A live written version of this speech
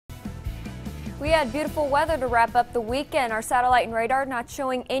We had beautiful weather to wrap up the weekend. Our satellite and radar not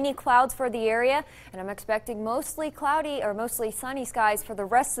showing any clouds for the area, and I'm expecting mostly cloudy or mostly sunny skies for the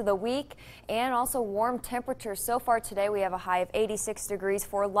rest of the week, and also warm temperatures. So far today we have a high of 86 degrees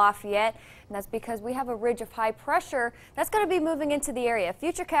for Lafayette, and that's because we have a ridge of high pressure that's going to be moving into the area.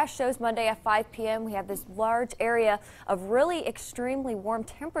 Futurecast shows Monday at 5 p.m. we have this large area of really extremely warm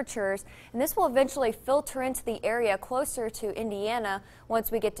temperatures, and this will eventually filter into the area closer to Indiana once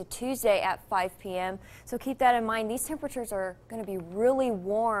we get to Tuesday at 5 p.m. So keep that in mind. These temperatures are going to be really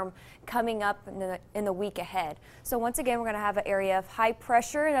warm coming up in the week ahead. So once again, we're going to have an area of high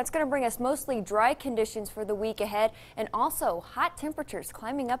pressure, and that's going to bring us mostly dry conditions for the week ahead, and also hot temperatures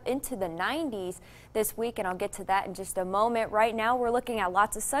climbing up into the 90s this week, and I'll get to that in just a moment. Right now, we're looking at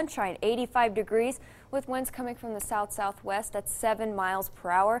lots of sunshine, 85 degrees with winds coming from the south-southwest at 7 miles per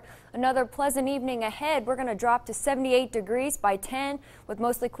hour. Another pleasant evening ahead. We're going to drop to 78 degrees by 10 with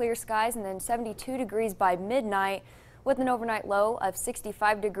mostly clear skies, and then 72 degrees by midnight with an overnight low of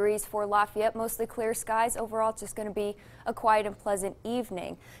 65 degrees for Lafayette. Mostly clear skies. Overall, it's just going to be a quiet and pleasant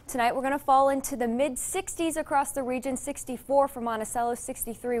evening. Tonight, we're going to fall into the mid-60s across the region. 64 for Monticello,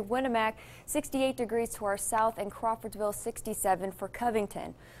 63 Winnemac, 68 degrees to our south, and Crawfordsville 67 for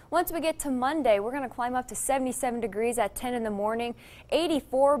Covington. Once we get to Monday, we're going to climb up to 77 degrees at 10 in the morning,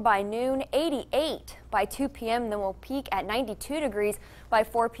 84 by noon, 88 by 2 p.m., and then we'll peak at 92 degrees by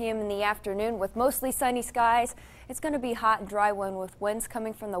 4 p.m. in the afternoon with mostly sunny skies. It's going to be hot and dry one with winds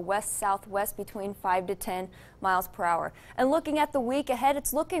coming from the west-southwest between 5 to 10 miles per hour. And looking at the week ahead,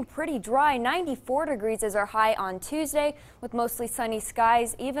 it's looking pretty dry. 94 degrees is our high on Tuesday with mostly sunny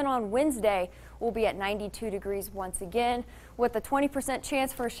skies. Even on Wednesday, we'll be at 92 degrees once again with a 20%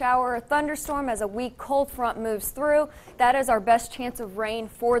 chance for a shower or thunderstorm as a weak cold front moves through. That is our best chance of rain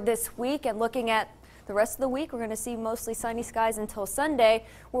for this week. And looking at the rest of the week, we're going to see mostly sunny skies until Sunday,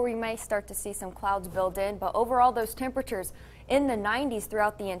 where we may start to see some clouds build in. But overall, those temperatures in the 90s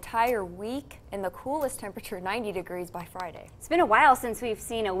throughout the entire week, and the coolest temperature 90 degrees by Friday. It's been a while since we've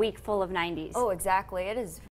seen a week full of 90s. Oh, exactly. It is